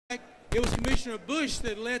It was Commissioner Bush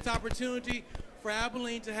that led the opportunity for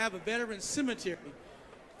Abilene to have a veteran cemetery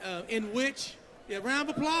in which, a round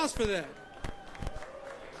of applause for that.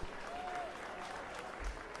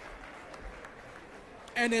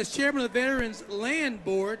 And as chairman of the Veterans Land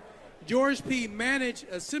Board, George P. managed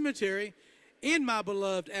a cemetery in my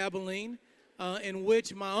beloved Abilene in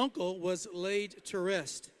which my uncle was laid to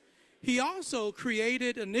rest. He also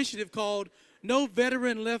created an initiative called No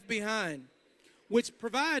Veteran Left Behind, which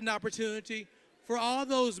provided an opportunity for all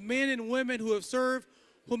those men and women who have served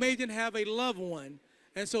who may didn't have a loved one.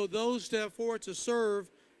 And so those step forward to serve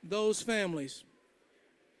those families.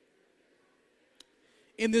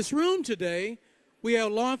 In this room today, we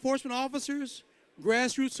have law enforcement officers,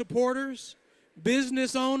 grassroots supporters,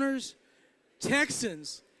 business owners,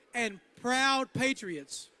 Texans, and proud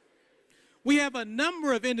patriots. We have a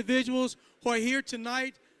number of individuals who are here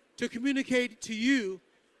tonight to communicate to you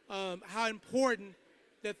how important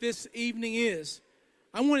that this evening is.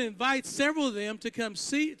 I want to invite several of them to come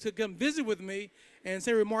visit with me and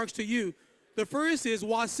say remarks to you. The first is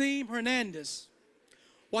Wasim Hernandez.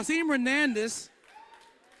 Wasim Hernandez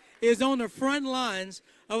is on the front lines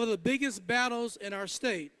of the biggest battles in our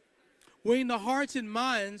state, winning the hearts and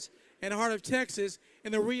minds and heart of Texas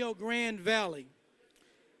in the Rio Grande Valley.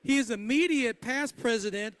 He is immediate past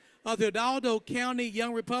president of the Hidalgo County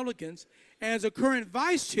Young Republicans and is a current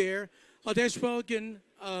vice chair of the Republican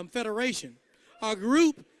Federation, a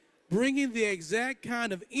group bringing the exact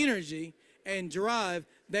kind of energy and drive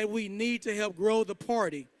that we need to help grow the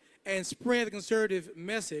party and spread the conservative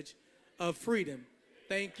message of freedom.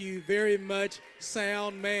 Thank you very much,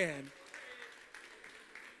 sound man.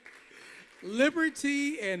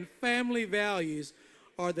 Liberty and family values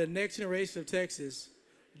are the next generation of Texas.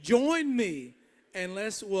 Join me and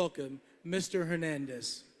let's welcome Mr.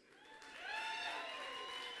 Hernandez.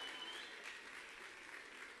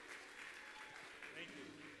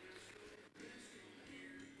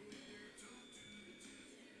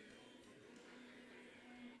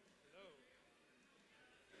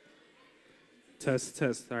 Test,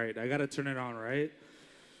 test. All right, I gotta turn it on, right?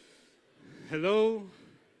 Hello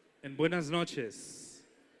and buenas noches.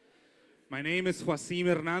 My name is Wasim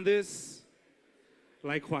Hernandez,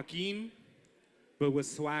 like Joaquin, but with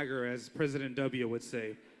swagger, as President W would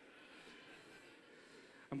say.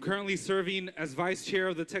 I'm currently serving as vice chair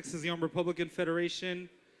of the Texas Young Republican Federation,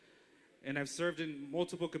 and I've served in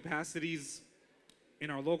multiple capacities in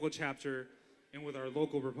our local chapter and with our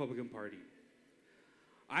local Republican Party.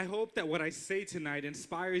 I hope that what I say tonight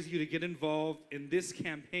inspires you to get involved in this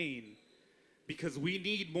campaign because we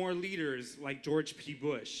need more leaders like George P.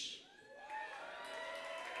 Bush.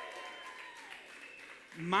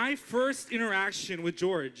 My first interaction with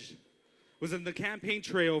George was on the campaign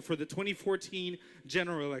trail for the 2014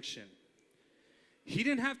 general election. He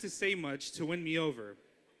didn't have to say much to win me over,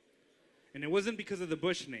 and it wasn't because of the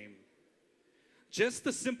Bush name. Just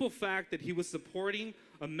the simple fact that he was supporting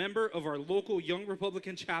a member of our local Young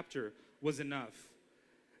Republican chapter was enough.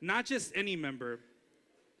 Not just any member.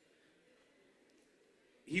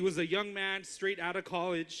 He was a young man straight out of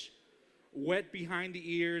college, wet behind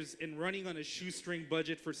the ears, and running on a shoestring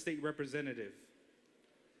budget for state representative.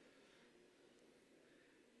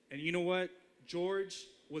 And you know what? George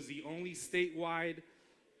was the only statewide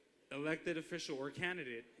elected official or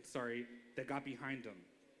candidate, that got behind him.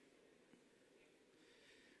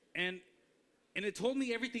 And it told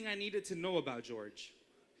me everything I needed to know about George.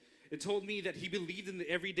 It told me that he believed in the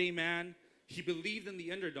everyday man, he believed in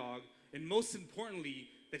the underdog, and most importantly,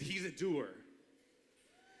 that he's a doer.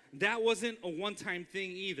 That wasn't a one-time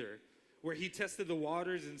thing either, where he tested the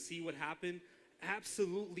waters and see what happened.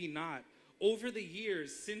 Absolutely not. Over the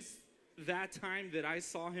years, since that time that I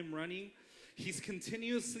saw him running, he's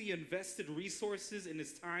continuously invested resources in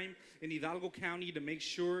his time in Hidalgo County to make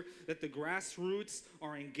sure that the grassroots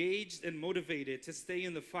are engaged and motivated to stay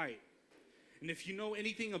in the fight. And if you know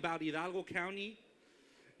anything about Hidalgo County,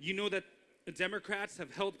 you know that the Democrats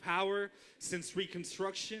have held power since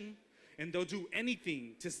Reconstruction, and they'll do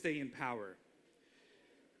anything to stay in power.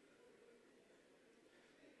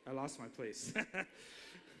 I lost my place.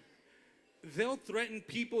 They'll threaten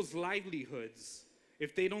people's livelihoods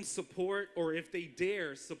if they don't support or if they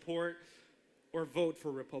dare support or vote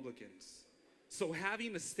for Republicans. So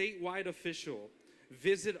having a statewide official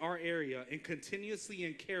visit our area and continuously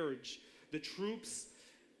encourage the troops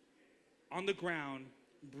on the ground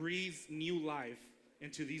breathes new life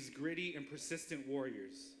into these gritty and persistent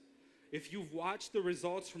warriors. If you've watched the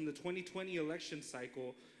results from the 2020 election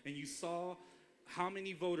cycle and you saw how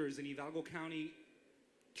many voters in Hidalgo County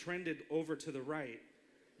trended over to the right,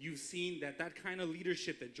 you've seen that that kind of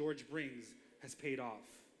leadership that George brings has paid off.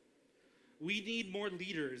 We need more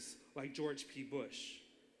leaders like George P. Bush.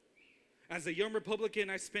 As a young Republican,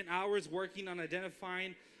 I spent hours working on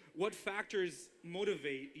identifying what factors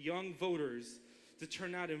motivate young voters to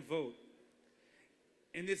turn out and vote.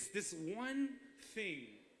 And it's this one thing,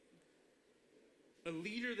 a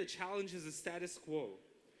leader that challenges the status quo,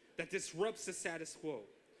 that disrupts the status quo.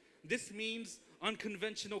 This means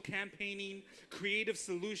unconventional campaigning, creative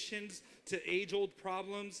solutions to age-old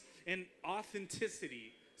problems, and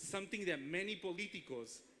authenticity, something that many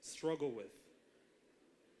politicos struggle with.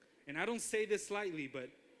 And I don't say this lightly, but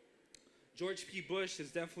George P. Bush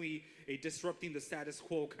is definitely a disrupting the status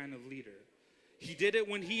quo kind of leader. He did it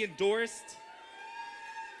when he endorsed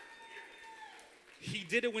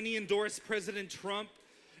President Trump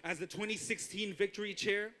as the 2016 victory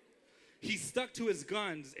chair. He stuck to his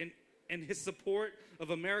guns and his support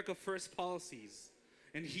of America First policies.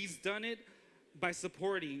 And he's done it by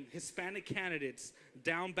supporting Hispanic candidates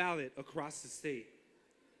down ballot across the state.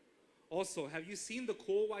 Also, have you seen the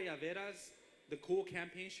cool guayaberas, the cool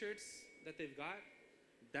campaign shirts that they've got?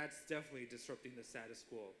 That's definitely disrupting the status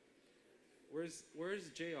quo. Where's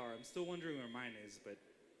JR? I'm still wondering where mine is, but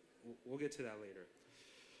we'll get to that later.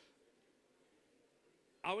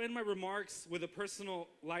 I'll end my remarks with a personal,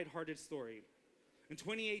 lighthearted story. In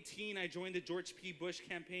 2018, I joined the George P. Bush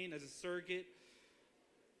campaign as a surrogate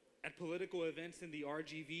at political events in the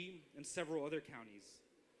RGV and several other counties.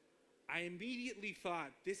 I immediately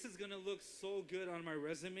thought, this is gonna look so good on my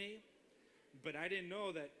resume, but I didn't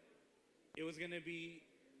know that it was gonna be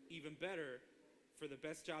even better for the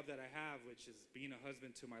best job that I have, which is being a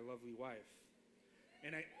husband to my lovely wife.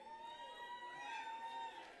 And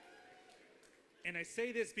I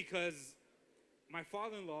say this because my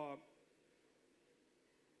father-in-law,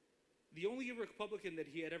 the only Republican that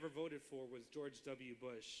he had ever voted for was George W.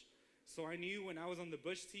 Bush. So I knew when I was on the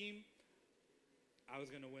Bush team, I was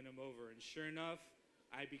gonna win him over. And sure enough,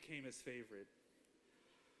 I became his favorite.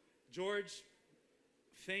 George,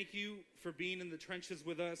 thank you for being in the trenches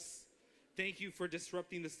with us. Thank you for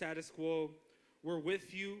disrupting the status quo. We're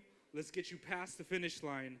with you. Let's get you past the finish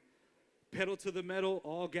line. Pedal to the metal,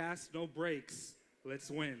 all gas, no brakes. Let's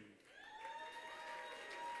win.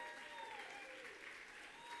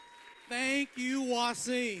 Thank you,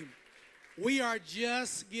 Wasim. We are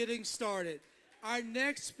just getting started. Our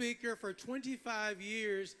next speaker for 25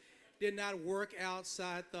 years did not work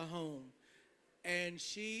outside the home, and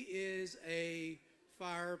she is a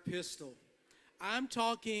fire pistol. I'm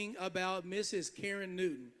talking about Mrs. Karen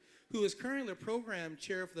Newton, who is currently a program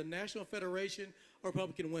chair for the National Federation of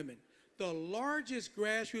Republican Women, the largest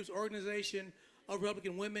grassroots organization of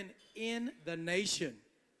Republican women in the nation.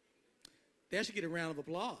 They should get a round of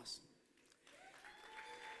applause.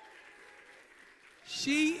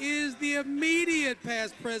 She is the immediate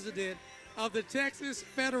past president of the Texas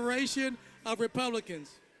Federation of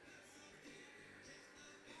Republicans.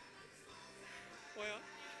 Well,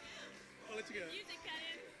 I'll let you go. Music cut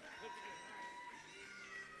in.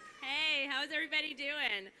 Hey, how's everybody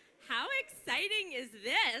doing? How exciting is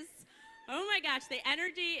this? Oh my gosh, the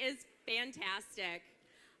energy is fantastic.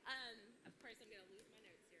 Of course, I'm going to lose my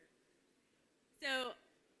notes here. So,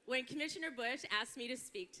 when Commissioner Bush asked me to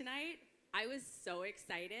speak tonight, I was so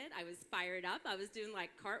excited. I was fired up. I was doing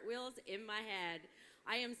like cartwheels in my head.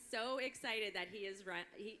 I am so excited that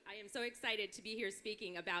I am so excited to be here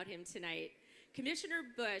speaking about him tonight. Commissioner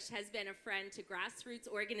Bush has been a friend to grassroots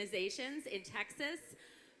organizations in Texas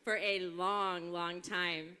for a long, long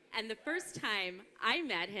time. And the first time I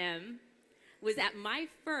met him was at my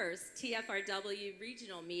first TFRW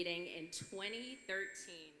regional meeting in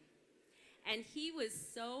 2013. And he was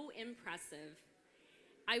so impressive.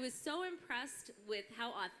 I was so impressed with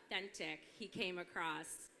how authentic he came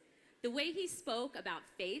across. The way he spoke about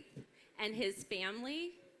faith and his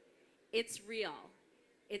family, it's real.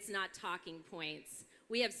 It's not talking points.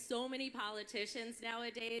 We have so many politicians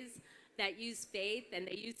nowadays that use faith and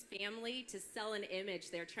they use family to sell an image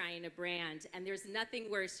they're trying to brand. And there's nothing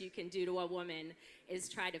worse you can do to a woman is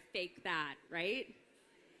try to fake that, right?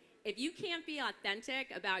 If you can't be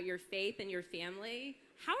authentic about your faith and your family,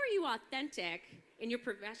 how are you authentic in your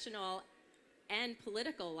professional and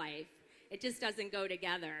political life? It just doesn't go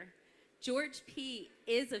together. George P.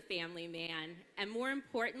 is a family man, and more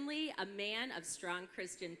importantly, a man of strong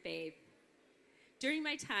Christian faith. During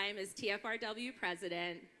my time as TFRW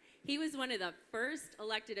president, he was one of the first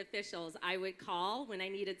elected officials I would call when I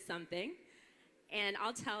needed something. And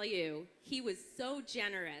I'll tell you, he was so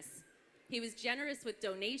generous. He was generous with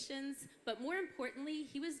donations, but more importantly,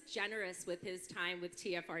 he was generous with his time with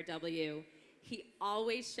TFRW. He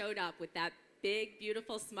always showed up with that big,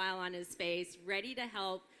 beautiful smile on his face, ready to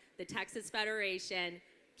help the Texas Federation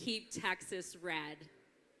keep Texas red.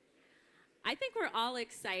 I think we're all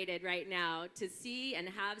excited right now to see and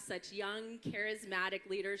have such young, charismatic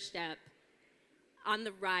leadership on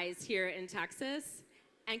the rise here in Texas.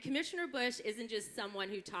 And Commissioner Bush isn't just someone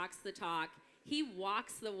who talks the talk, he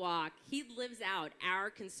walks the walk. He lives out our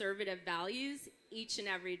conservative values each and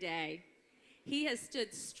every day. He has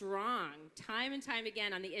stood strong time and time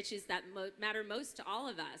again on the issues that matter most to all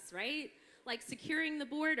of us, right? Like securing the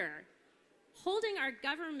border, holding our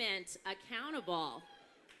government accountable,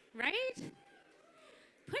 right?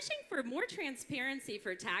 Pushing for more transparency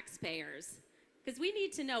for taxpayers, because we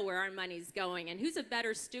need to know where our money's going and who's a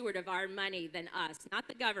better steward of our money than us, not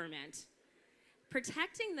the government.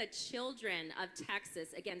 Protecting the children of Texas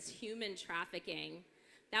against human trafficking.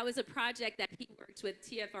 That was a project that he worked with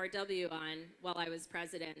TFRW on while I was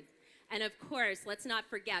president. And of course, let's not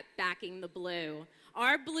forget backing the blue.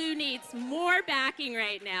 Our blue needs more backing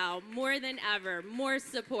right now, more than ever, more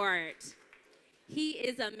support. He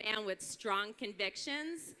is a man with strong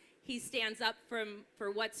convictions. He stands up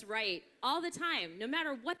for what's right all the time, no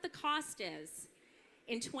matter what the cost is.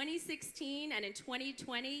 In 2016 and in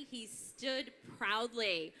 2020, he stood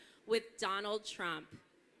proudly with Donald Trump.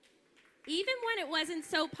 Even when it wasn't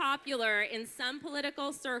so popular in some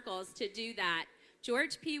political circles to do that,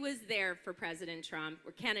 George P. was there for President Trump,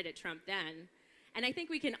 or candidate Trump then. And I think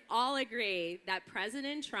we can all agree that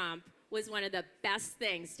President Trump was one of the best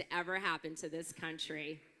things to ever happen to this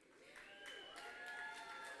country.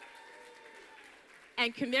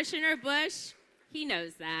 And Commissioner Bush, he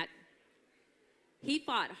knows that. He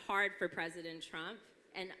fought hard for President Trump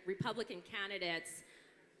and Republican candidates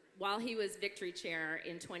while he was victory chair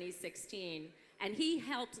in 2016. And he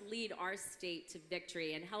helped lead our state to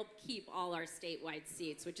victory and help keep all our statewide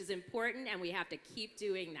seats, which is important, and we have to keep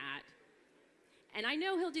doing that. And I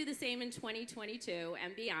know he'll do the same in 2022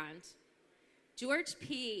 and beyond. George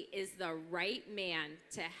P. is the right man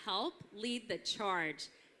to help lead the charge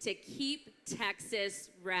to keep Texas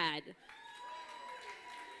red.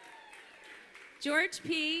 George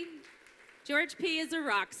P. is a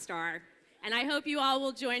rock star, and I hope you all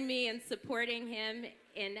will join me in supporting him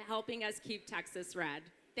in helping us keep Texas red.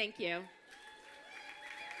 Thank you.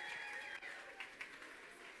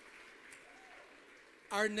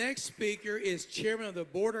 Our next speaker is Chairman of the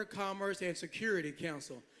Border Commerce and Security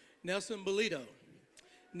Council, Nelson Bolito.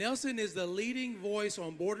 Nelson is the leading voice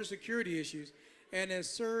on border security issues and has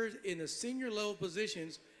served in the senior level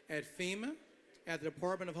positions at FEMA, at the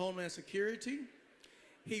Department of Homeland Security.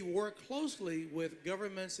 He worked closely with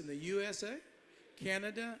governments in the USA,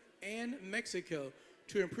 Canada, and Mexico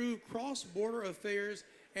to improve cross-border affairs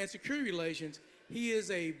and security relations. He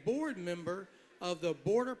is a board member of the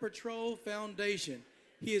Border Patrol Foundation.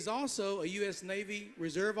 He is also a U.S. Navy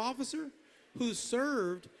Reserve officer who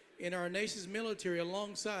served in our nation's military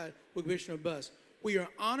alongside with Commissioner Bush. We are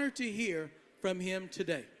honored to hear from him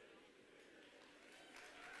today.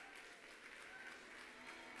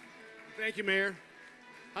 Thank you, Mayor.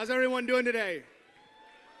 How's everyone doing today?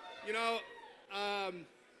 You know, I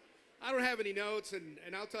don't have any notes,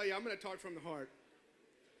 and I'll tell you, I'm going to talk from the heart.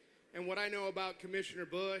 And what I know about Commissioner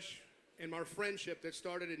Bush and our friendship that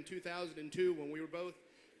started in 2002 when we were both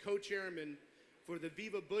co-chairmen for the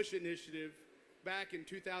Viva Bush initiative back in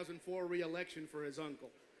 2004 re-election for his uncle.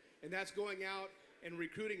 And that's going out and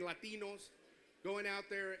recruiting Latinos, going out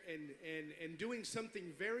there and doing something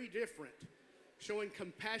very different, showing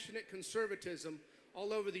compassionate conservatism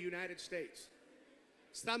all over the United States.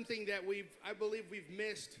 Something that I believe we've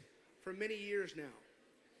missed for many years now.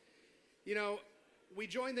 You know, we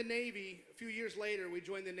joined the Navy, a few years later we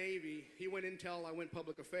joined the Navy. He went Intel, I went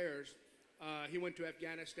Public Affairs. He went to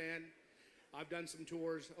Afghanistan. I've done some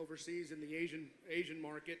tours overseas in the Asian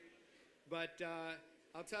market. But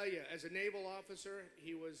I'll tell you, as a naval officer,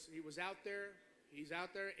 he was out there. He's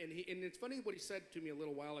out there, and it's funny what he said to me a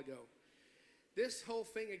little while ago. This whole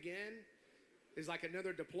thing again is like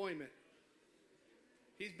another deployment.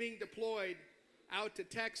 He's being deployed out to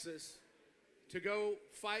Texas to go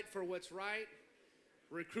fight for what's right,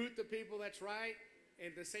 recruit the people that's right, and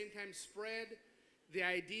at the same time spread the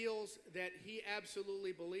ideals that he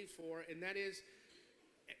absolutely believes for, and that is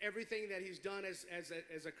everything that he's done as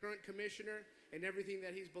a current commissioner and everything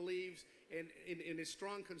that he believes in his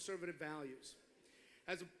strong conservative values.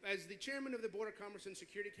 As the chairman of the Border Commerce and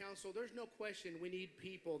Security Council, there's no question we need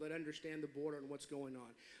people that understand the border and what's going on.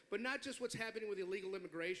 But not just what's happening with illegal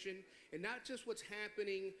immigration, and not just what's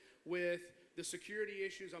happening with the security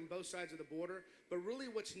issues on both sides of the border, but really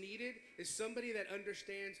what's needed is somebody that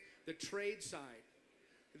understands the trade side,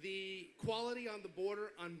 the quality on the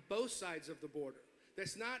border on both sides of the border,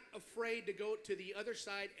 that's not afraid to go to the other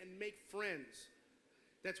side and make friends.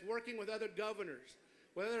 that's working with other governors,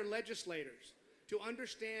 with other legislators, to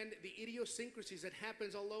understand the idiosyncrasies that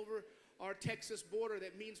happens all over our Texas border.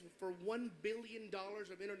 That means for $1 billion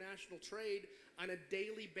of international trade on a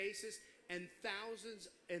daily basis, and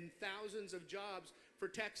thousands of jobs for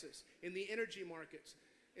Texas in the energy markets,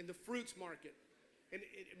 in the fruits market, and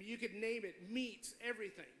you could name it, meats,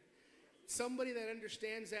 everything. Somebody that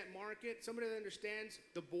understands that market, somebody that understands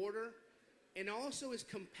the border, and also is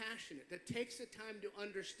compassionate, that takes the time to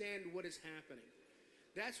understand what is happening.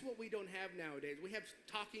 That's what we don't have nowadays. We have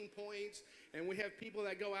talking points, and we have people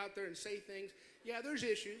that go out there and say things. Yeah, there's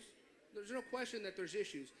issues. There's no question that there's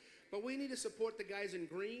issues. But we need to support the guys in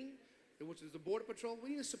green, which is the Border Patrol. We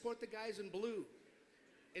need to support the guys in blue.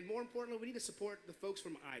 And more importantly, we need to support the folks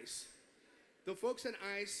from ICE. The folks in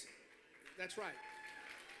ICE, that's right.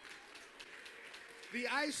 The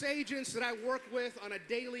ICE agents that I work with on a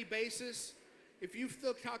daily basis, if you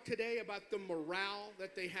still talk today about the morale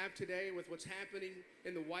that they have today with what's happening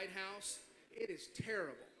in the White House, it is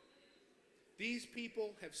terrible. These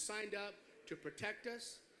people have signed up to protect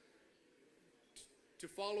us, to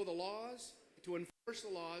follow the laws, to enforce the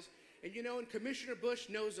laws. And you know, and Commissioner Bush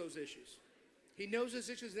knows those issues. He knows those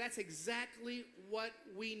issues, and that's exactly what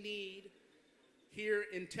we need here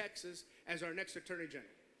in Texas as our next Attorney General.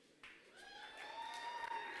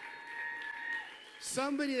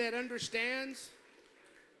 Somebody that understands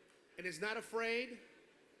and is not afraid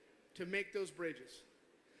to make those bridges.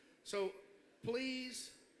 So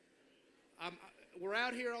please, we're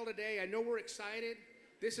out here all today. I know we're excited.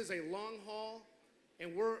 This is a long haul,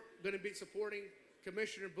 and we're going to be supporting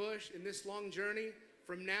Commissioner Bush in this long journey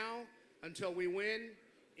from now until we win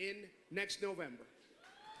in next November.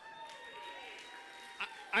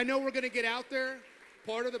 I know we're going to get out there.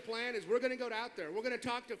 Part of the plan is we're going to go out there. We're going to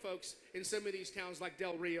talk to folks in some of these towns like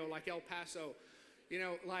Del Rio, like El Paso, you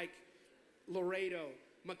know, like Laredo,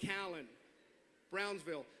 McAllen,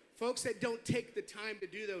 Brownsville. Folks that don't take the time to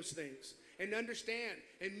do those things and understand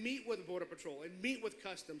and meet with Border Patrol and meet with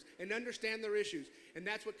Customs and understand their issues. And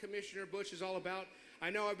that's what Commissioner Bush is all about. I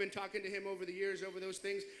know I've been talking to him over the years over those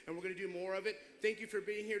things, and we're going to do more of it. Thank you for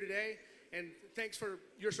being here today, and thanks for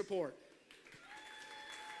your support.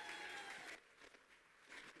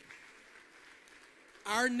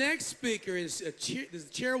 Our next speaker is the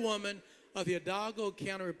chairwoman of the Hidalgo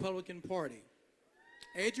County Republican Party.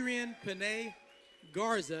 Adrienne Panay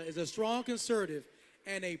Garza is a strong conservative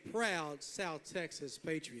and a proud South Texas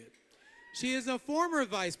patriot. She is a former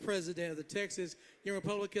vice president of the Texas Young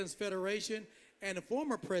Republicans Federation and a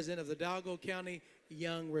former president of the Hidalgo County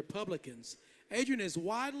Young Republicans. Adrienne is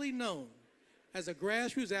widely known as a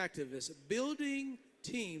grassroots activist, building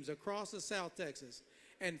teams across the South Texas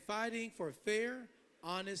and fighting for fair,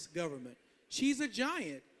 honest government. She's a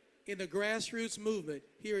giant in the grassroots movement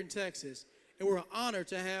here in Texas, and we're honored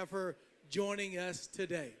to have her joining us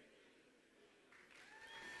today.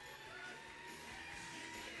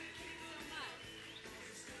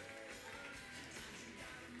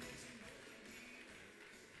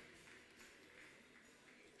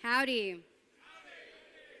 Howdy.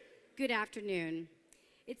 Good afternoon.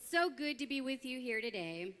 It's so good to be with you here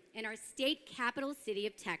today in our state capital city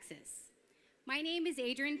of Texas. My name is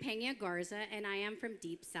Adrienne Pena Garza, and I am from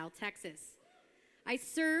deep South Texas. I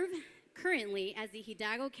serve currently as the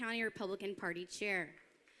Hidalgo County Republican Party chair,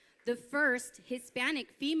 the first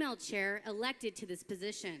Hispanic female chair elected to this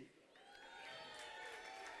position.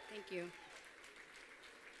 Thank you.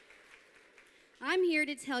 I'm here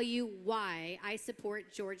to tell you why I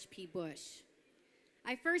support George P. Bush.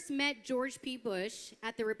 I first met George P. Bush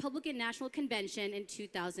at the Republican National Convention in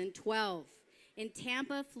 2012 in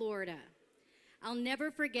Tampa, Florida. I'll never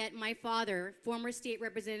forget my father, former State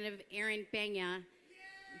Representative Aaron Pena.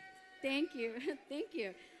 Thank you, thank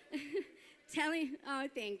you.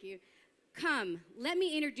 Thank you. Come, let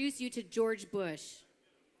me introduce you to George Bush.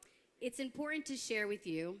 It's important to share with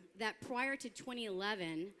you that prior to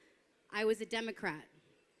 2011, I was a Democrat.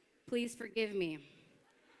 Please forgive me.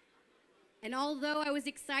 And although I was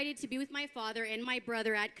excited to be with my father and my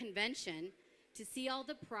brother at convention, to see all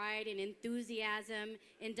the pride and enthusiasm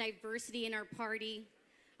and diversity in our party,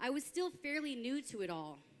 I was still fairly new to it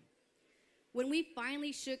all. When we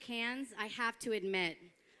finally shook hands, I have to admit,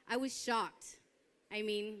 I was shocked. I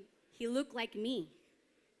mean, he looked like me.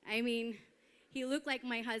 I mean, he looked like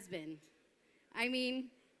my husband. I mean,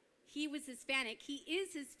 he was Hispanic. He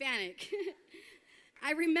is Hispanic.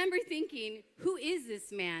 I remember thinking, who is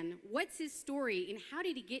this man? What's his story, and how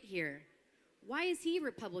did he get here? Why is he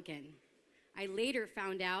Republican? I later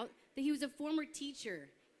found out that he was a former teacher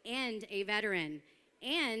and a veteran,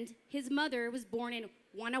 and his mother was born in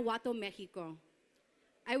Guanajuato, Mexico.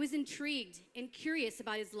 I was intrigued and curious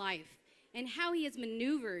about his life and how he has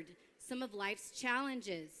maneuvered some of life's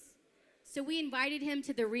challenges. So we invited him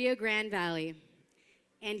to the Rio Grande Valley,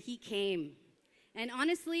 and he came. And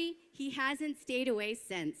honestly, he hasn't stayed away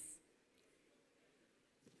since.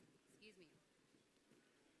 Excuse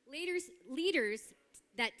me. Leaders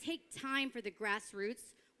that take time for the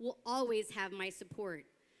grassroots will always have my support.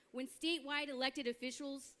 When statewide elected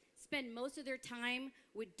officials spend most of their time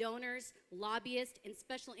with donors, lobbyists, and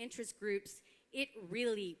special interest groups, it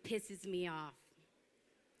really pisses me off.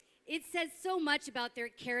 It says so much about their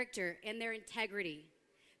character and their integrity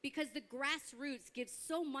because the grassroots give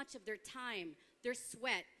so much of their time, their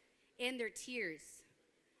sweat, and their tears.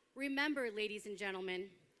 Remember, ladies and gentlemen,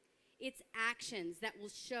 it's actions that will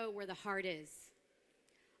show where the heart is.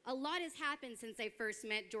 A lot has happened since I first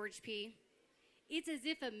met George P. It's as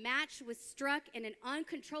if a match was struck and an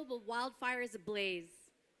uncontrollable wildfire is ablaze.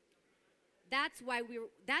 That's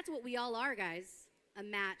what we all are, guys. A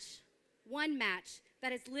match. One match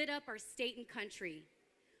that has lit up our state and country.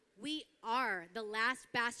 We are the last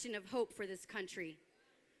bastion of hope for this country.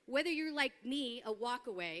 Whether you're like me, a walk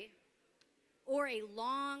away, or a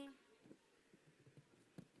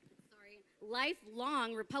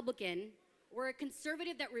lifelong Republican, or a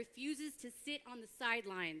conservative that refuses to sit on the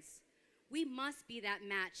sidelines, we must be that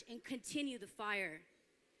match and continue the fire.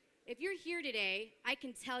 If you're here today, I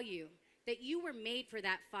can tell you that you were made for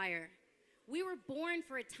that fire. We were born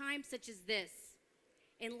for a time such as this.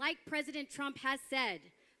 And like President Trump has said,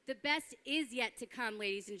 the best is yet to come,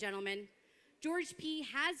 ladies and gentlemen. George P.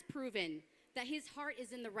 has proven that his heart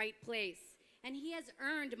is in the right place, and he has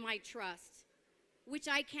earned my trust, which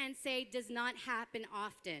I can say does not happen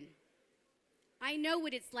often. I know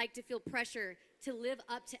what it's like to feel pressure to live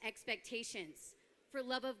up to expectations for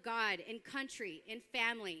love of God and country and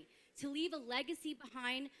family, to leave a legacy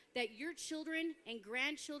behind that your children and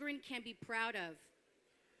grandchildren can be proud of.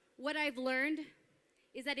 What I've learned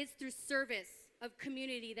is that it's through service of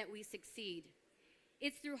community that we succeed.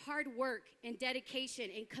 It's through hard work and dedication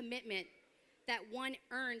and commitment that one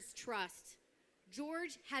earns trust.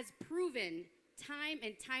 George has proven time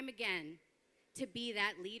and time again to be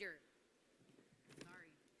that leader.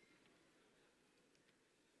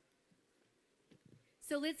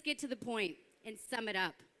 So let's get to the point and sum it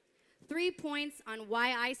up. 3 points on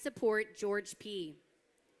why I support George P.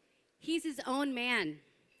 He's his own man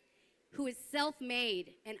who is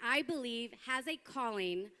self-made and I believe has a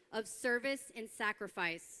calling of service and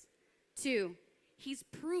sacrifice. 2, he's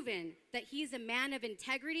proven that he's a man of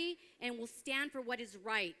integrity and will stand for what is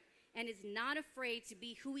right and is not afraid to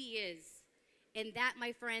be who he is. And that,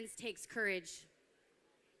 my friends, takes courage.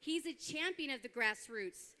 He's a champion of the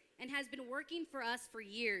grassroots and has been working for us for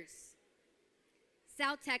years.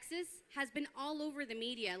 South Texas has been all over the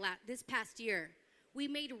media this past year. We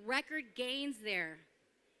made record gains there.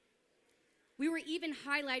 We were even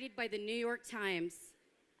highlighted by the New York Times.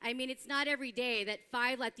 I mean, it's not every day that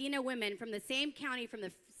 5 Latina women from the same county, from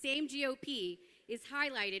the same GOP, is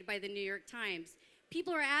highlighted by the New York Times.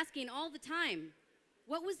 People are asking all the time,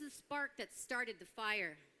 what was the spark that started the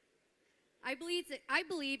fire? I believe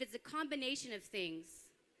it's a combination of things.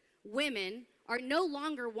 Women are no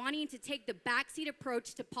longer wanting to take the backseat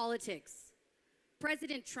approach to politics.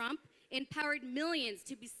 President Trump empowered millions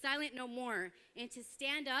to be silent no more and to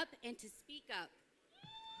stand up and to speak up.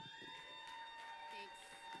 Thanks.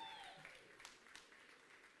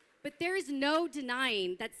 But there is no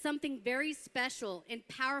denying that something very special and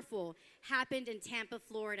powerful happened in Tampa,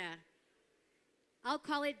 Florida. I'll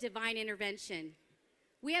call it divine intervention.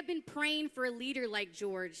 We have been praying for a leader like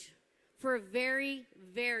George for a very,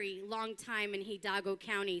 very long time in Hidalgo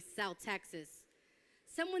County, South Texas.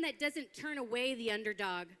 Someone that doesn't turn away the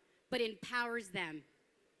underdog, but empowers them.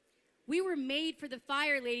 We were made for the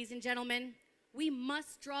fire, ladies and gentlemen. We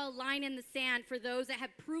must draw a line in the sand for those that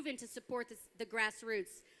have proven to support the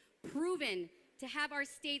grassroots, proven to have our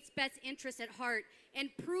state's best interests at heart,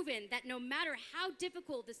 and proven that no matter how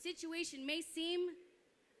difficult the situation may seem,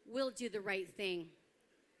 we'll do the right thing.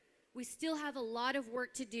 We still have a lot of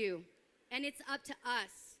work to do, and it's up to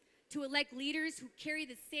us to elect leaders who carry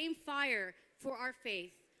the same fire for our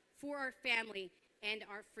faith, for our family, and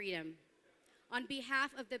our freedom. On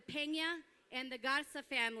behalf of the Peña and the Garza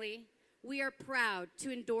family, we are proud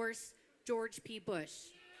to endorse George P. Bush.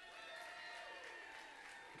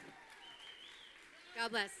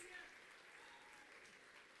 God bless.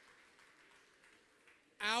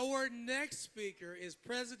 Our next speaker is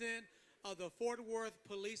president of the Fort Worth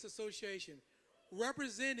Police Association,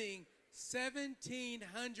 representing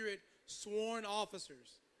 1,700 sworn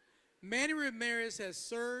officers. Manny Ramirez has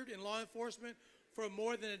served in law enforcement for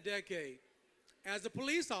more than a decade. as a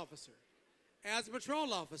police officer, as a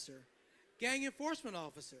patrol officer, gang enforcement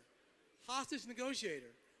officer, hostage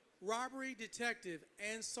negotiator, robbery detective,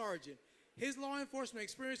 and sergeant. His law enforcement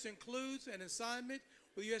experience includes an assignment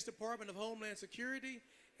with the U.S. Department of Homeland Security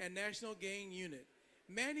and National Gang Unit.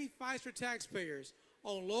 Manny fights for taxpayers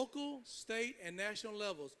on local, state, and national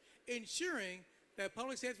levels, ensuring that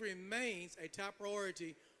public safety remains a top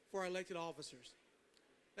priority for our elected officers.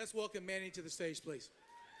 Let's welcome Manny to the stage, please.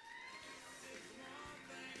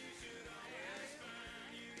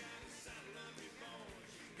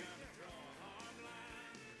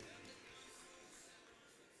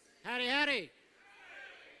 Howdy, howdy.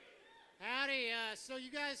 Howdy. So you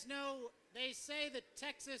guys know, they say that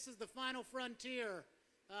Texas is the final frontier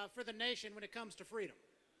for the nation when it comes to freedom.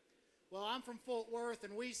 Well, I'm from Fort Worth,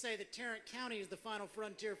 and we say that Tarrant County is the final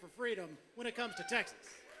frontier for freedom when it comes to Texas.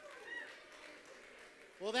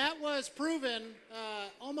 Well, that was proven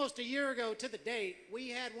almost a year ago to the date. We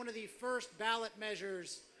had one of the first ballot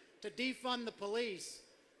measures to defund the police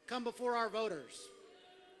come before our voters.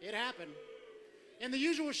 It happened. And the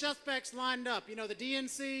usual suspects lined up. You know, the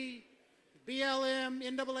DNC, BLM,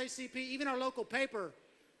 NAACP, even our local paper,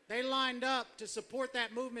 they lined up to support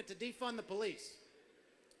that movement to defund the police.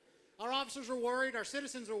 Our officers were worried, our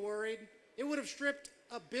citizens were worried. It would have stripped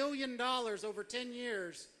 $1 billion over 10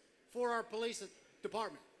 years for our police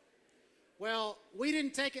department. Well, we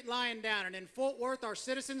didn't take it lying down, and in Fort Worth, our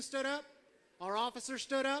citizens stood up, our officers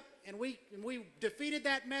stood up, and we defeated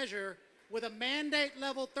that measure with a mandate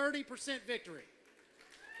level 30% victory.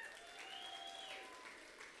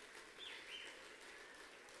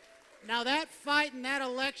 Now, that fight in that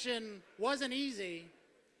election wasn't easy,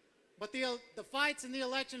 but the fights in the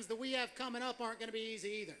elections that we have coming up aren't going to be easy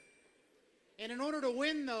either. And in order to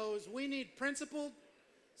win those, we need principled,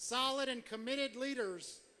 solid, and committed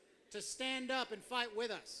leaders to stand up and fight with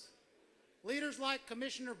us. Leaders like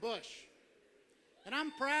Commissioner Bush. And I'm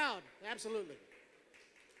proud, absolutely.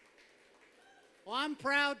 Well, I'm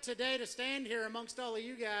proud today to stand here amongst all of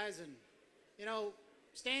you guys and, you know,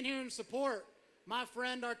 stand here and support my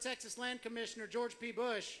friend, our Texas Land Commissioner, George P.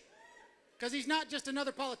 Bush, because he's not just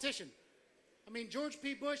another politician. I mean, George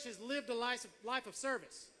P. Bush has lived a life of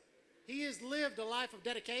service. He has lived a life of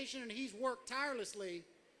dedication, and he's worked tirelessly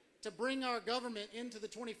to bring our government into the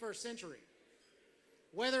 21st century.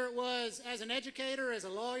 Whether it was as an educator, as a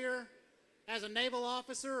lawyer, as a naval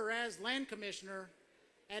officer, or as land commissioner,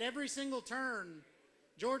 at every single turn,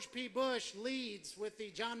 George P. Bush leads with the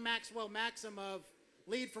John Maxwell maxim of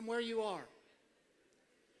lead from where you are.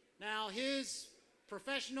 Now, his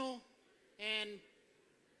professional and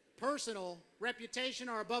personal reputation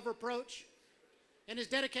are above reproach, and his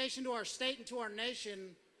dedication to our state and to our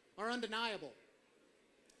nation are undeniable.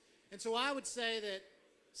 And so I would say that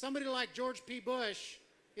somebody like George P. Bush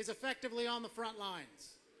is effectively on the front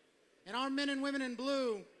lines. And our men and women in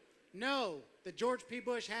blue know that George P.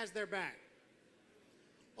 Bush has their back.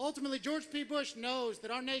 Ultimately, George P. Bush knows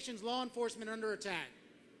that our nation's law enforcement is under attack.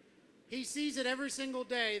 He sees it every single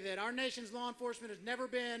day that our nation's law enforcement has never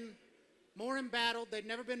been more embattled, they've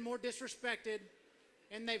never been more disrespected,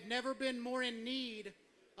 and they've never been more in need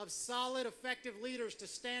of solid, effective leaders to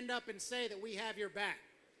stand up and say that we have your back.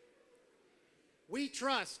 We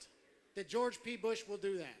trust that George P. Bush will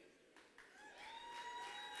do that.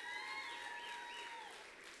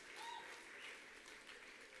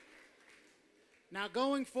 Now,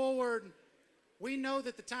 going forward, we know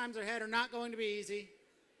that the times ahead are not going to be easy.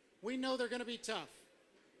 We know they're going to be tough.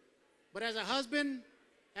 But as a husband,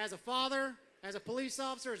 as a father, as a police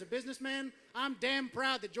officer, as a businessman, I'm damn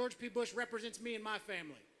proud that George P. Bush represents me and my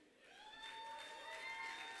family.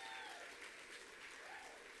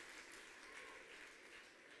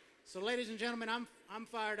 So, ladies and gentlemen, I'm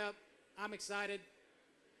fired up. I'm excited.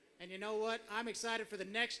 And you know what? I'm excited for the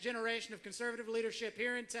next generation of conservative leadership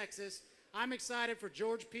here in Texas. I'm excited for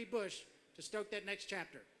George P. Bush to stoke that next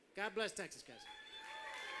chapter. God bless Texas, guys.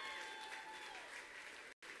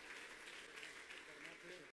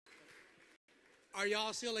 Are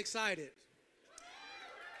y'all still excited?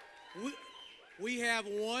 We have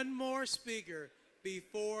one more speaker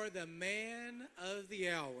before the man of the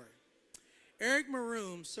hour. Eric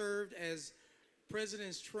Maroon served as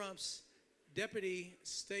President Trump's Deputy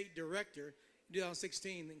State Director in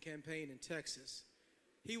 2016 in campaign in Texas.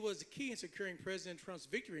 He was the key in securing President Trump's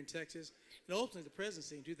victory in Texas and ultimately the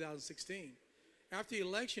presidency in 2016. After the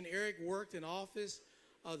election, Eric worked in office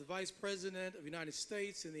of the Vice President of the United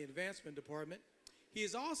States in the Advancement Department. He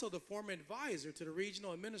is also the former advisor to the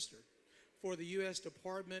regional minister for the U.S.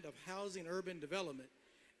 Department of Housing and Urban Development,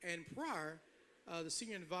 and prior, the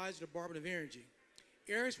senior advisor to the Department of Energy.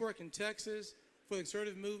 Eric's work in Texas for the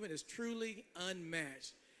conservative movement is truly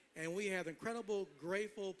unmatched. And we have the incredible,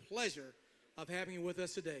 grateful pleasure of having you with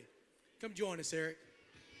us today. Come join us, Eric.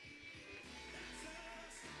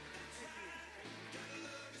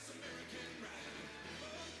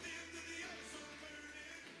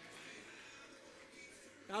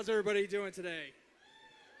 How's everybody doing today?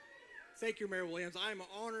 Thank you, Mayor Williams. I'm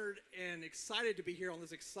honored and excited to be here on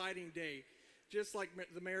this exciting day. Just like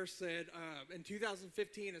the mayor said, in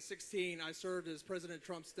 2015 and 16, I served as President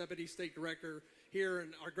Trump's deputy state director here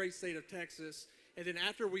in our great state of Texas. And then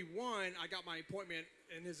after we won, I got my appointment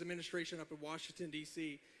in his administration up in Washington,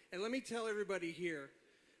 D.C. And let me tell everybody here,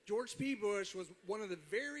 George P. Bush was one of the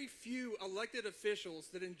very few elected officials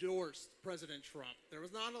that endorsed President Trump. There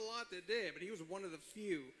was not a lot that did, but he was one of the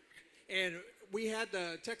few. And we had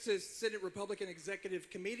the Texas Senate Republican Executive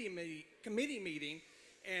Committee meeting,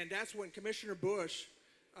 and that's when Commissioner Bush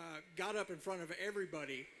got up in front of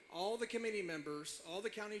everybody, all the committee members, all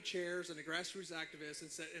the county chairs, and the grassroots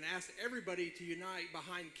activists, and asked everybody to unite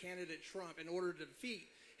behind candidate Trump in order to defeat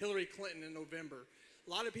Hillary Clinton in November.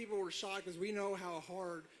 A lot of people were shocked because we know how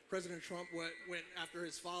hard President Trump went after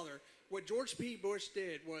his father. What George P. Bush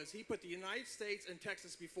did was he put the United States and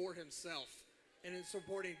Texas before himself and in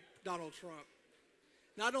supporting Donald Trump.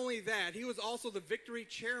 Not only that, he was also the victory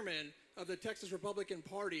chairman of the Texas Republican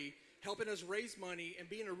Party, helping us raise money and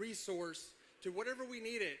being a resource to whatever we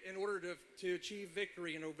needed in order to achieve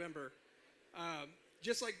victory in November.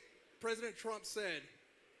 Just like President Trump said,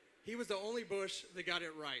 he was the only Bush that got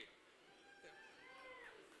it right.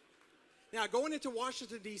 Now, going into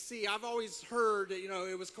Washington, D.C., I've always heard that,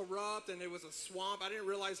 it was corrupt and it was a swamp. I didn't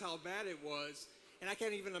realize how bad it was, and I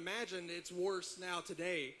can't even imagine it's worse now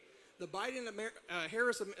today. The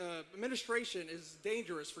Biden-Harris administration is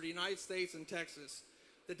dangerous for the United States and Texas.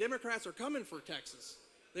 The Democrats are coming for Texas.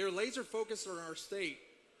 They're laser focused on our state.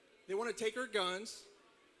 They want to take our guns.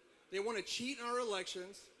 They want to cheat in our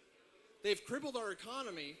elections. They've crippled our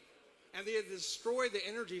economy. And they have destroyed the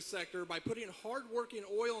energy sector by putting hardworking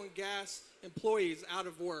oil and gas employees out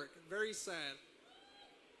of work. Very sad.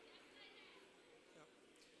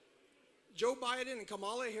 Joe Biden and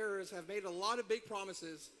Kamala Harris have made a lot of big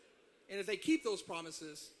promises, and if they keep those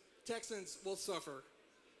promises, Texans will suffer.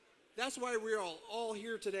 That's why we're all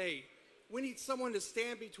here today. We need someone to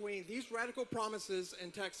stand between these radical promises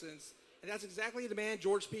and Texans, and that's exactly the man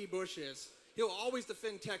George P. Bush is. He'll always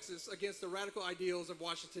defend Texas against the radical ideals of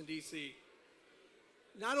Washington, D.C.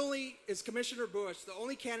 Not only is Commissioner Bush the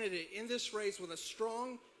only candidate in this race with a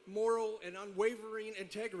strong, moral, and unwavering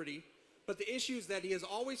integrity, but the issues that he has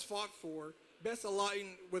always fought for best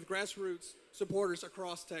align with grassroots supporters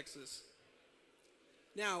across Texas.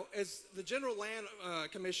 Now, as the General Land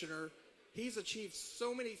Commissioner, he's achieved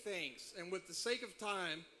so many things, and with the sake of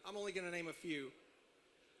time, I'm only going to name a few.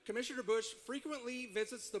 Commissioner Bush frequently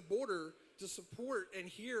visits the border to support and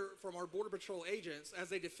hear from our Border Patrol agents as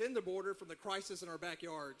they defend the border from the crisis in our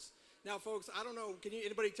backyards. Now, folks, I don't know, can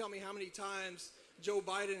anybody tell me how many times Joe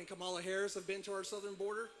Biden and Kamala Harris have been to our southern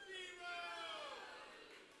border?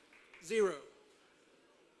 Zero.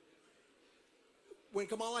 When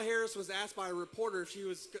Kamala Harris was asked by a reporter if she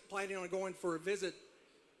was planning on going for a visit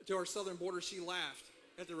to our southern border, she laughed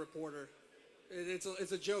at the reporter.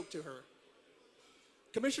 It's a joke to her.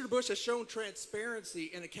 Commissioner Bush has shown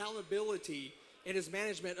transparency and accountability in his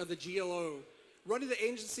management of the GLO, running the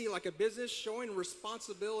agency like a business, showing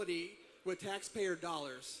responsibility with taxpayer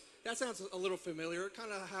dollars. That sounds a little familiar,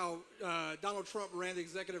 kind of how Donald Trump ran the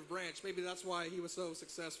executive branch. Maybe that's why he was so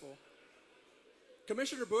successful.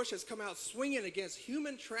 Commissioner Bush has come out swinging against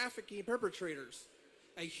human trafficking perpetrators,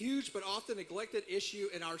 a huge but often neglected issue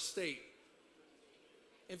in our state.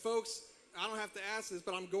 And folks, I don't have to ask this,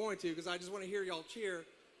 but I'm going to because I just want to hear y'all cheer.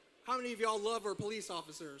 How many of y'all love our police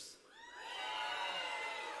officers?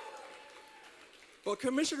 Well,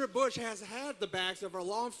 Commissioner Bush has had the backs of our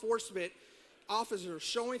law enforcement officers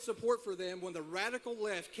showing support for them when the radical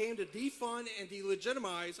left came to defund and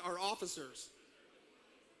delegitimize our officers.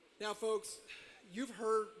 Now, folks, you've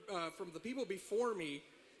heard from the people before me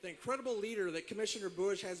the incredible leader that Commissioner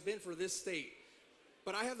Bush has been for this state.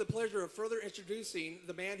 But I have the pleasure of further introducing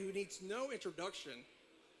the man who needs no introduction.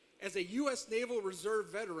 As a U.S. Naval Reserve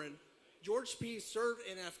veteran, George P. served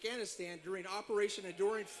in Afghanistan during Operation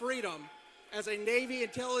Enduring Freedom as a Navy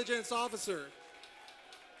intelligence officer.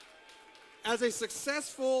 As a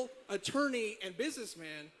successful attorney and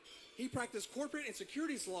businessman, he practiced corporate and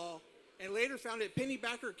securities law and later founded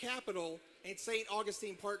Pennybacker Capital and St.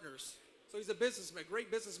 Augustine Partners. So he's a businessman, great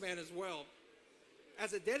businessman as well.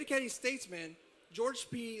 As a dedicated statesman, George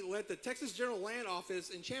P. led the Texas General Land Office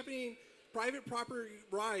in championing private property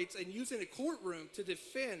rights and using a courtroom to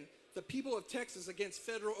defend the people of Texas against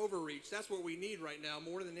federal overreach. That's what we need right now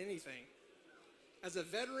more than anything. As a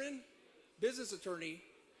veteran, business attorney,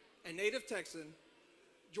 and native Texan,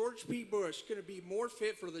 George P. Bush couldn't be more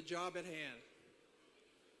fit for the job at hand.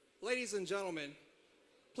 Ladies and gentlemen,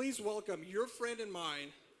 please welcome your friend and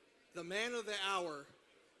mine, the man of the hour,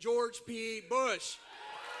 George P. Bush.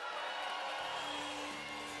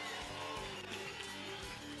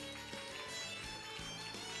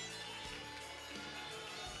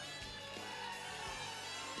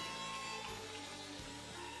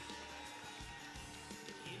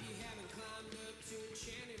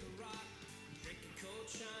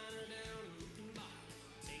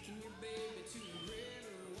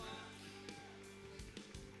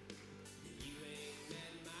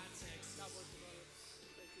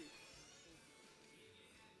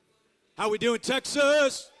 How we doing,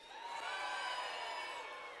 Texas?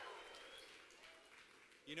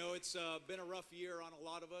 You know, it's been a rough year on a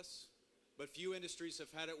lot of us, but few industries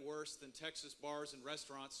have had it worse than Texas bars and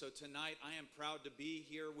restaurants. So tonight, I am proud to be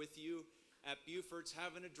here with you at Buford's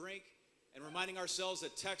having a drink and reminding ourselves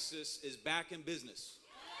that Texas is back in business.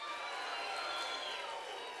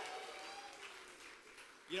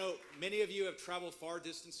 You know, many of you have traveled far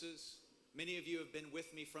distances. Many of you have been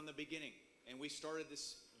with me from the beginning, and we started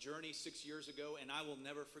this journey 6 years ago, and I will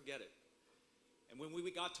never forget it. And when we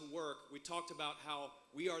got to work, we talked about how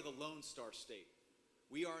we are the Lone Star State.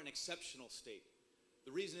 We are an exceptional state.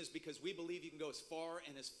 The reason is because we believe you can go as far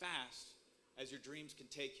and as fast as your dreams can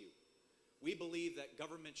take you. We believe that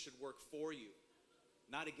government should work for you,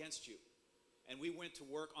 not against you. And we went to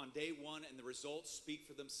work on day one, and the results speak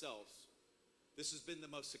for themselves. This has been the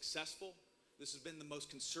most successful, this has been the most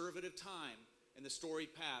conservative time in the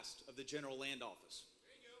storied past of the General Land Office.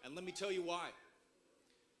 And let me tell you why.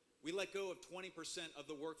 We let go of 20% of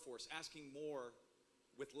the workforce, asking more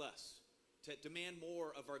with less, to demand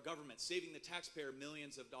more of our government, saving the taxpayer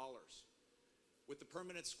millions of dollars. With the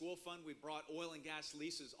permanent school fund, we brought oil and gas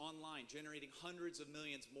leases online, generating hundreds of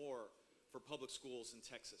millions more for public schools in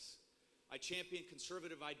Texas. I championed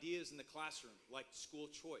conservative ideas in the classroom, like school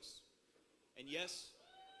choice. And yes,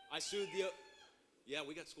 I sued yeah,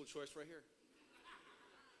 we got school choice right here.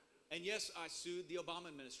 And yes, I sued the Obama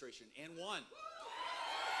administration and won.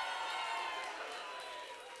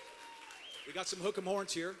 We got some hook 'em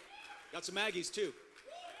horns here. Got some Aggies too.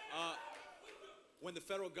 When the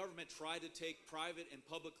federal government tried to take private and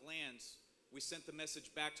public lands, we sent the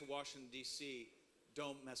message back to Washington, D.C.,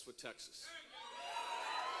 don't mess with Texas.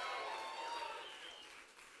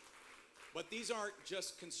 But these aren't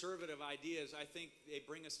just conservative ideas. I think they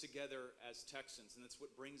bring us together as Texans, and that's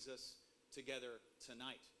what brings us together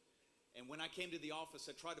tonight. And when I came to the office,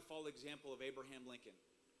 I tried to follow the example of Abraham Lincoln,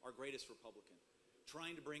 our greatest Republican,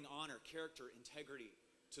 trying to bring honor, character, integrity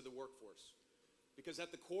to the workforce. Because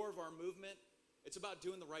at the core of our movement, it's about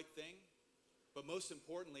doing the right thing, but most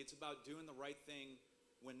importantly, it's about doing the right thing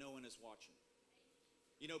when no one is watching.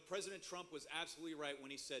 You know, President Trump was absolutely right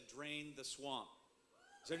when he said, drain the swamp.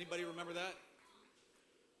 Does anybody remember that?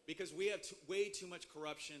 Because we have way too much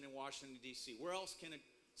corruption in Washington, D.C. Where else can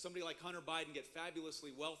somebody like Hunter Biden get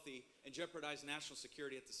fabulously wealthy and jeopardize national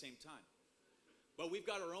security at the same time? But we've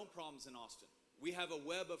got our own problems in Austin. We have a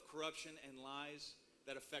web of corruption and lies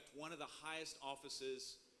that affect one of the highest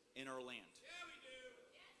offices in our land. Yeah, we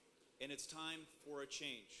do. And it's time for a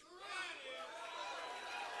change.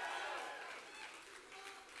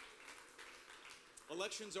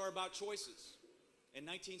 Elections are about choices. In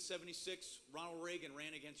 1976, Ronald Reagan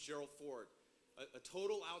ran against Gerald Ford, a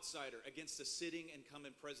total outsider against a sitting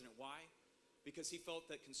incumbent president. Why? Because he felt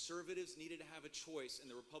that conservatives needed to have a choice in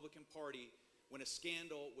the Republican Party when a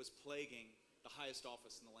scandal was plaguing the highest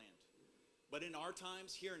office in the land. But in our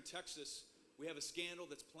times, here in Texas, we have a scandal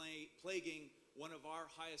that's plaguing one of our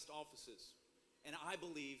highest offices. And I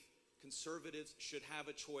believe conservatives should have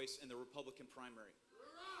a choice in the Republican primary.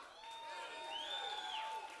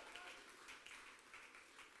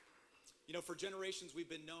 You know, for generations, we've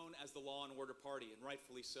been known as the law and order party, and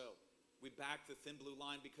rightfully so. We back the thin blue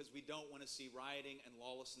line because we don't want to see rioting and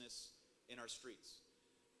lawlessness in our streets.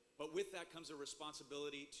 But with that comes a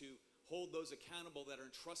responsibility to hold those accountable that are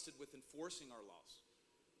entrusted with enforcing our laws.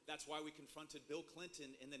 That's why we confronted Bill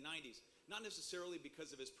Clinton in the 90s, not necessarily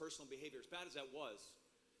because of his personal behavior, as bad as that was.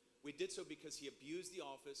 We did so because he abused the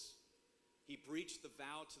office, he breached the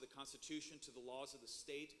vow to the Constitution, to the laws of the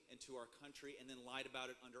state, and to our country, and then lied about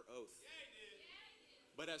it under oath.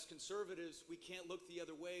 But as conservatives, we can't look the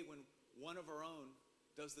other way when one of our own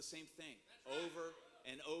does the same thing over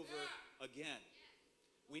and over again.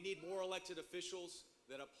 We need more elected officials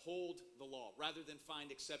that uphold the law rather than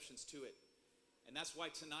find exceptions to it. And that's why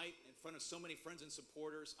tonight, in front of so many friends and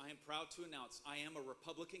supporters, I am proud to announce I am a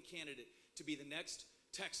Republican candidate to be the next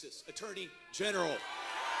Texas Attorney General.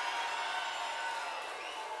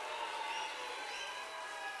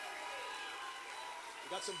 We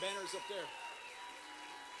got some banners up there.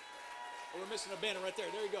 Oh, we're missing a banner right there.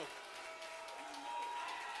 There you go.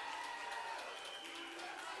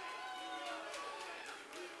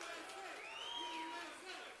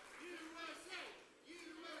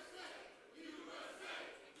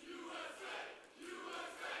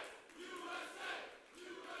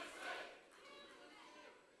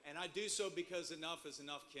 And I do so because enough is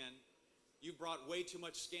enough, Ken. You brought way too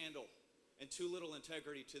much scandal and too little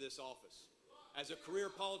integrity to this office. As a career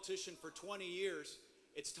politician for 20 years,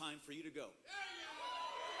 it's time for you to go.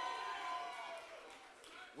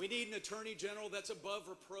 We need an attorney general that's above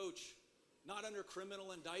reproach, not under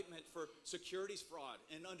criminal indictment for securities fraud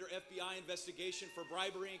and under FBI investigation for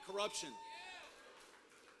bribery and corruption.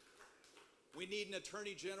 We need an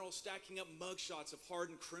attorney general stacking up mugshots of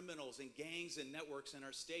hardened criminals and gangs and networks in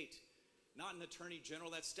our state, not an attorney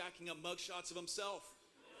general that's stacking up mugshots of himself.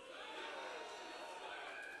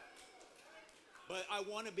 But I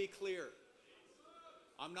want to be clear.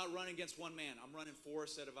 I'm not running against one man. I'm running for a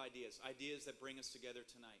set of ideas, ideas that bring us together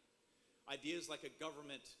tonight. Ideas like a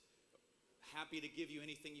government happy to give you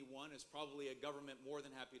anything you want is probably a government more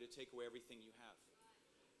than happy to take away everything you have.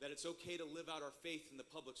 That it's okay to live out our faith in the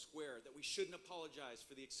public square, that we shouldn't apologize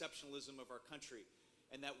for the exceptionalism of our country,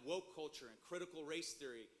 and that woke culture and critical race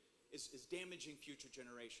theory is damaging future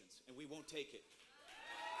generations, and we won't take it.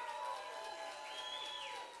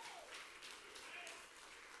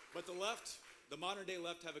 But the left, the modern day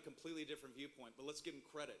left, have a completely different viewpoint, but let's give them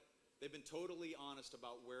credit. They've been totally honest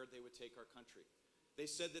about where they would take our country. They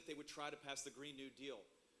said that they would try to pass the Green New Deal,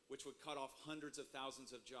 which would cut off hundreds of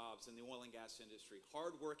thousands of jobs in the oil and gas industry.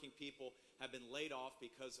 Hardworking people have been laid off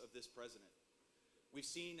because of this president. We've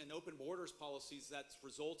seen an open borders policies that's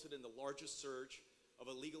resulted in the largest surge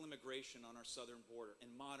of illegal immigration on our southern border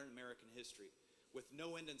in modern American history, with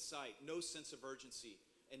no end in sight, no sense of urgency,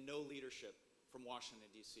 and no leadership from Washington,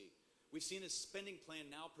 D.C. We've seen his spending plan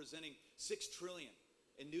now presenting $6 trillion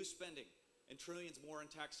in new spending and trillions more in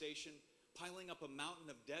taxation, piling up a mountain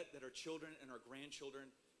of debt that our children and our grandchildren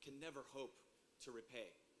can never hope to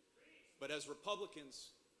repay. But as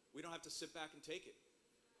Republicans, we don't have to sit back and take it.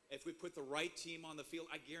 If we put the right team on the field,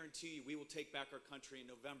 I guarantee you we will take back our country in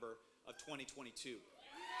November of 2022.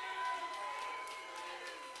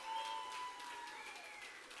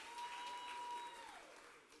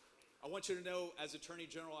 I want you to know, as Attorney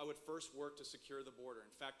General, I would first work to secure the border.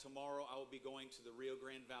 In fact, tomorrow I will be going to the Rio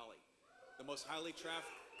Grande Valley, the most highly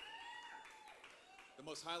trafficked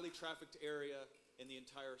area in the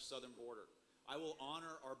entire southern border. I will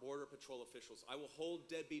honor our Border Patrol officials. I will hold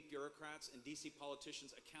deadbeat bureaucrats and DC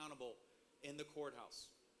politicians accountable in the courthouse.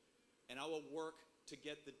 And I will work to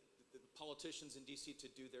get the politicians in DC to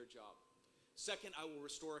do their job. Second, I will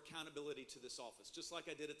restore accountability to this office, just like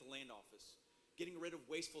I did at the land office. Getting rid of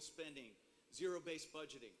wasteful spending, zero-based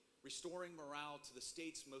budgeting, restoring morale to the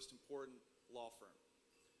state's most important law firm.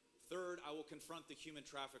 Third, I will confront the human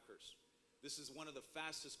traffickers. This is one of the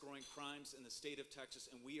fastest growing crimes in the state of Texas,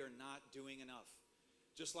 and we are not doing enough.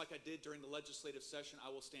 Just like I did during the legislative session, I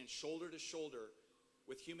will stand shoulder to shoulder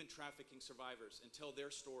with human trafficking survivors and tell their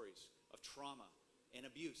stories of trauma and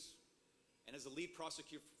abuse. And as the lead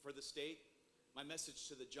prosecutor for the state, my message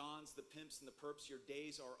to the Johns, the pimps, and the perps, your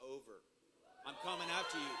days are over. I'm coming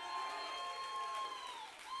after you.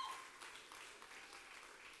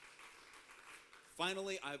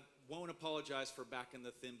 Finally, I won't apologize for backing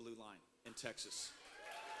the thin blue line in Texas.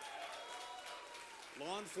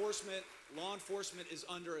 Law enforcement is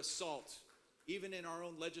under assault. Even in our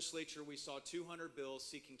own legislature, we saw 200 bills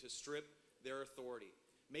seeking to strip their authority,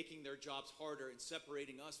 making their jobs harder and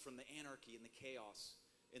separating us from the anarchy and the chaos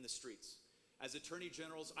in the streets. As Attorney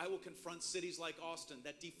Generals, I will confront cities like Austin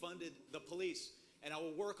that defunded the police, and I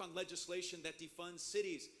will work on legislation that defunds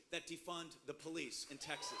cities that defund the police in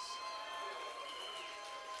Texas.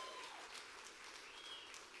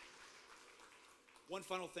 One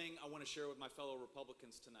final thing I want to share with my fellow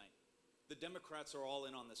Republicans tonight. The Democrats are all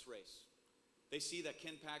in on this race. They see that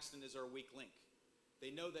Ken Paxton is our weak link.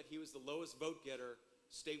 They know that he was the lowest vote getter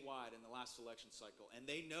statewide in the last election cycle, and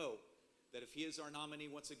they know that if he is our nominee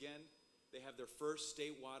once again, they have their first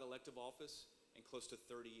statewide elective office in close to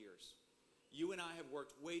 30 years. You and I have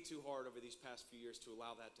worked way too hard over these past few years to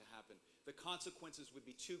allow that to happen. The consequences would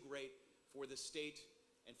be too great for this state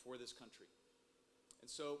and for this country. And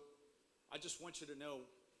so I just want you to know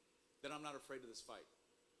that I'm not afraid of this fight.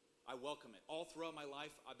 I welcome it. All throughout my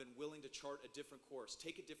life, I've been willing to chart a different course,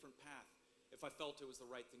 take a different path, if I felt it was the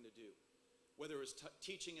right thing to do. Whether it was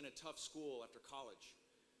teaching in a tough school after college,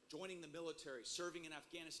 joining the military, serving in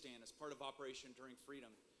Afghanistan as part of Operation Enduring Freedom,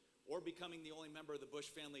 or becoming the only member of the Bush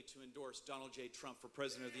family to endorse Donald J. Trump for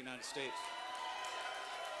President of the United States.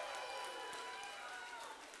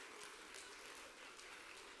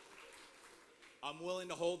 I'm willing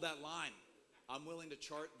to hold that line. I'm willing to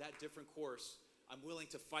chart that different course. I'm willing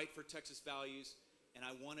to fight for Texas values, and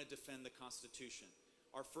I want to defend the Constitution.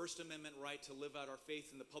 Our First Amendment right to live out our faith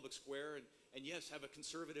in the public square and yes, have a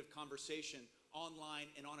conservative conversation online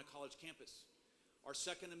and on a college campus. Our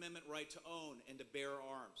Second Amendment right to own and to bear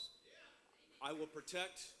arms. I will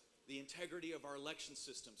protect the integrity of our election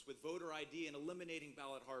systems with voter ID and eliminating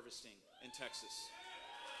ballot harvesting in Texas.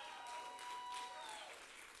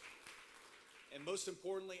 And most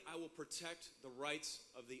importantly, I will protect the rights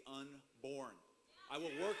of the unborn. I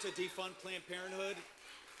will work to defund Planned Parenthood,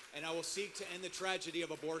 and I will seek to end the tragedy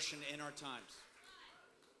of abortion in our times.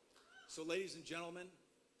 So, ladies and gentlemen,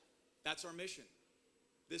 that's our mission.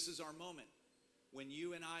 This is our moment. When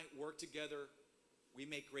you and I work together, we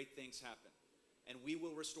make great things happen. And we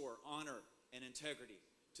will restore honor and integrity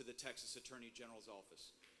to the Texas Attorney General's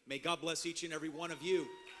office. May God bless each and every one of you,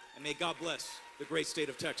 and may God bless the great state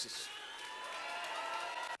of Texas.